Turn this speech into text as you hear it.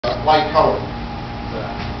light color.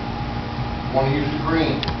 Want to use the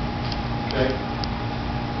green. Okay.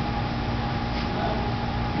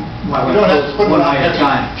 You don't have to put it on heavy.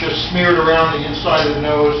 Just smear it around the inside of the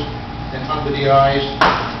nose and under the eyes.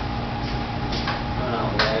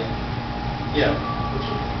 Yeah.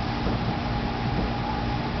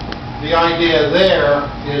 The idea there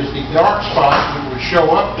is the dark spot that would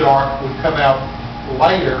show up dark would come out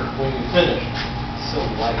lighter when you finish. So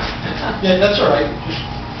light. Yeah, that's all right. Just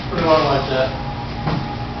put it on like that.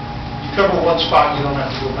 You cover one spot, you don't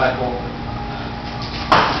have to go back over it.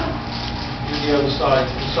 Do the other side,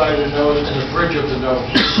 the side of the nose and the bridge of the nose.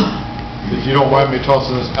 If you don't mind me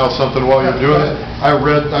tossing out something while you're doing it, I've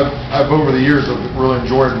over the years really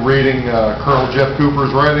enjoyed reading Colonel Jeff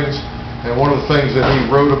Cooper's writings, and one of the things that he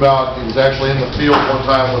wrote about, he was actually in the field one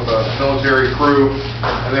time with a military crew,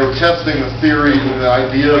 and they were testing the theory and the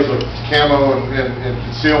ideas of camo and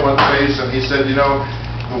concealment face, and he said, you know,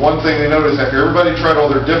 the one thing they noticed after everybody tried all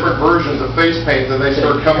their different versions of face paint, then they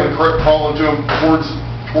started crawling to them towards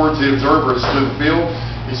the observers through the field.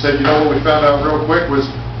 He said, you know what we found out real quick was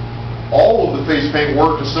all of the face paint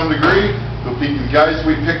worked to some degree. The guys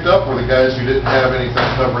we picked up were the guys who didn't have anything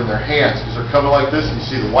covering their hands, because they're coming like this, and you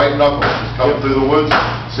see the white knuckles just coming through the woods.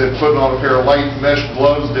 Said putting on a pair of light mesh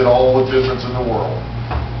gloves did all the difference in the world.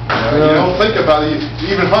 You don't think about it,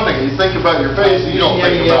 even hunting, you think about your face, and you don't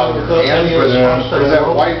think about your hands, but that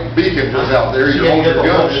white beacon just out there, you hold your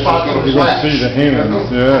gun, it's just going to flash. You can see the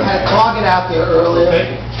hands, I had a target out there earlier.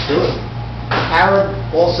 Arab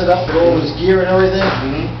all set up with all his gear and everything,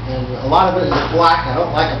 and a lot of it is black. I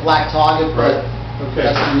don't like a black target, but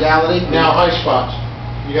that's the reality. Now high spots.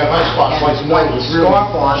 You got high spots like the nose,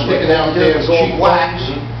 scarf on, sticking out it was all black.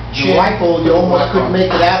 The rifle, you almost couldn't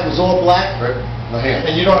make it out. It was all black. Right. The hand.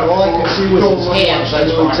 And you don't all I could see was his hands. I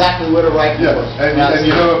knew exactly where the rifle was. And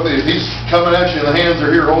you know, if he's coming at you and the hands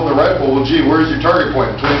are here holding the rifle, well, gee, where's your target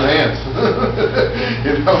point? Between the hands.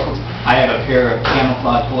 You know. I have a pair of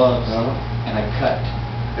camouflage gloves, and I cut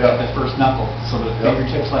the first knuckle, so the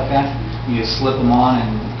fingertips like that, you just slip them on,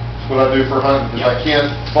 and that's what I do for hunting, because I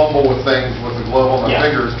can't fumble with things with the glove on my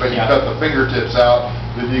fingers, but you cut the fingertips out,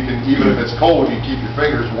 then you can, even if it's cold, you keep your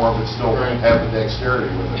fingers warm, but still have the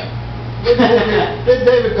dexterity with it. Where'd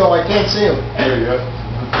David go? I can't see him. There you go.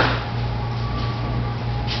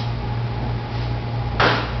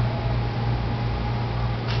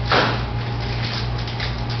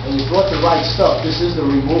 And you brought the right stuff. This is the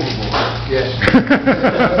removable. Yes.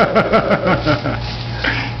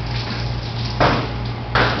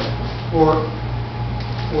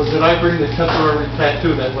 Or did I bring the temporary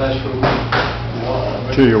tattoo that lasts for a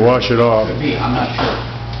week? Till you wash it off. could be, I'm not sure.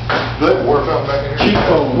 Good, work out back in here.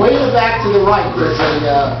 Cheekbone. Way in the back to the right, there's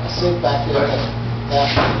a sink back there.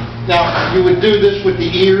 Now, you would do this with the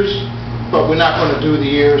ears, but we're not going to do the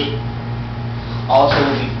ears. Also,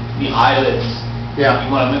 the eyelids. Yeah.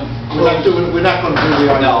 You want to We're not going to do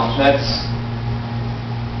the eyelids. No, that's...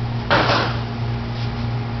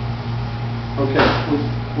 Okay.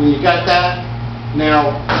 When you got that,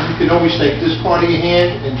 now you can always take this part of your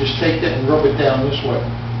hand and just take that and rub it down this way.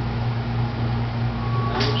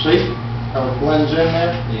 See how it blends in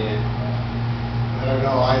there? Yeah. I don't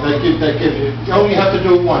know. That gives you. You only have to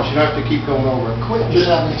do it once. You don't have to keep going over it. Quentin's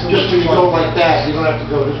having too Just much when you fun. go like that, you don't have to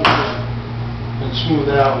go this way and smooth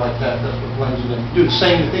it out like that. That's what blends it in. Do the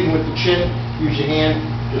same thing with the chin. Use your hand.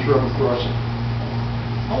 Just rub across it.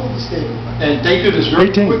 How old is David? And they do this very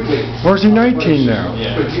 18. quickly. Where's he, 19 now?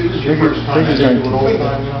 Yeah. But you, this is your first time. think he's They do it 19. all the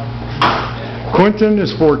time, you know. Quentin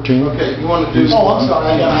is 14. Okay, you want to do... Oh, I'm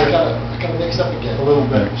sorry. I got it mixed up again. A little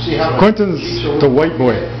bit. See how... Quentin's the white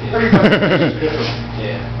boy. Everybody's different.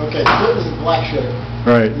 Yeah. Okay, Quentin's a black shirt.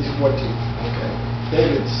 Right. He's 14. Okay.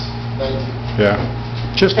 David's 19. Yeah.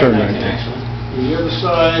 Just turned 19. Actually. The other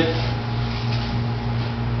side.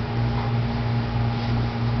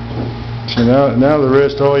 So now the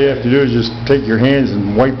rest, all you have to do is just take your hands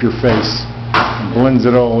and wipe your face. It blends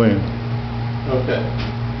it all in. Okay.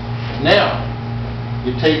 Now,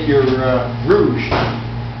 you take your rouge.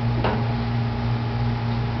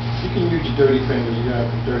 You can use your dirty fingers, you don't have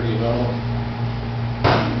to dirty it all.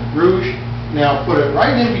 Rouge. Now put it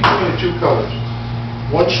right in between the two colors.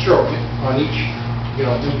 One stroke on each, in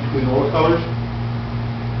between all the colors.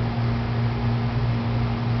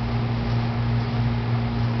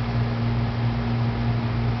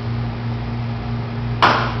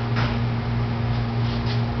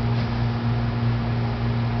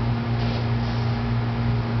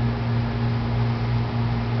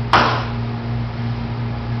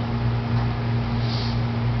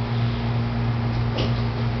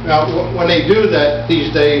 Now, when they do that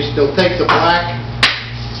these days, they'll take the black,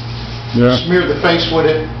 smear the face with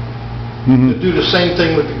it, to do the same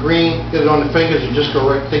thing with the green, get it on the fingers and just go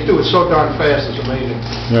right, they do it so darn fast, it's amazing.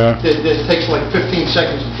 Yeah. It takes like 15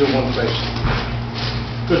 seconds to do one face.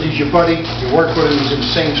 Because he's your buddy, you work with him, he's in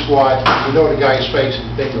the same squad, you know the guy's face,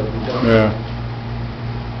 and bingo, you're done. Yeah.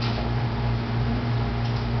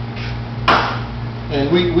 And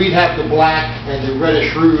we'd have the black and the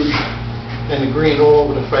reddish rouge and the green all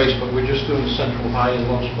over the face, but we're just doing the central high and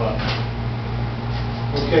low spot.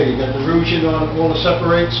 Okay, you got the rouge in on all the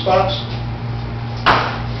separated spots?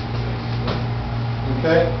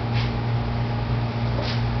 Okay?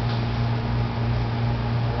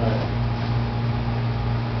 All right.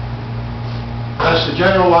 That's the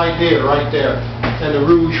general idea right there. And the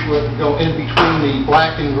rouge would go in between the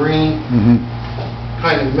black and green,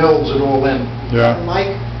 kind of melds it all in. Yeah.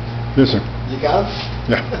 Mike, Yes, sir. you got it?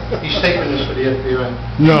 Yeah. He's taping this for the FBI.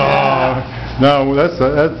 No, that's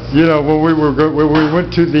you know, when we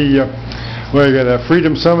went to the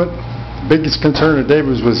Freedom Summit, biggest concern of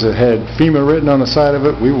David's was it had FEMA written on the side of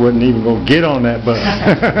it. We wouldn't even go get on that bus.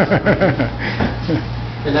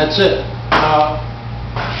 And that's it.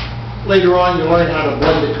 Later on, you learn how to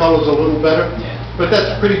blend the colors a little better. Yeah. But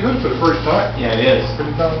that's pretty good for the first time. Yeah, it is.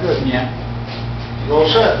 Pretty darn good. Yeah. You're all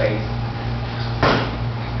set.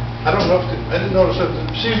 I don't know if, I didn't notice,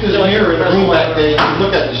 see if there's a mirror in the room back there, you can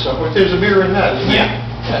look at yourself. If there's a mirror in that, isn't there?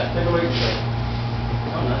 Yeah, take a look at yourself.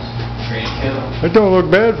 Oh, nice. Great kill. It don't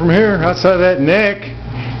look bad from here, outside of that neck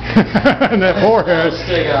and that forehead.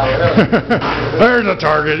 Stick out, really. There's a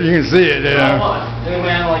target, you can see it. Yeah. Hey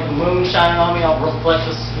man, like the moon shining on me, I'll reflect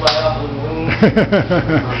this light off of the moon.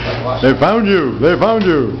 They found you. They found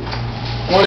you.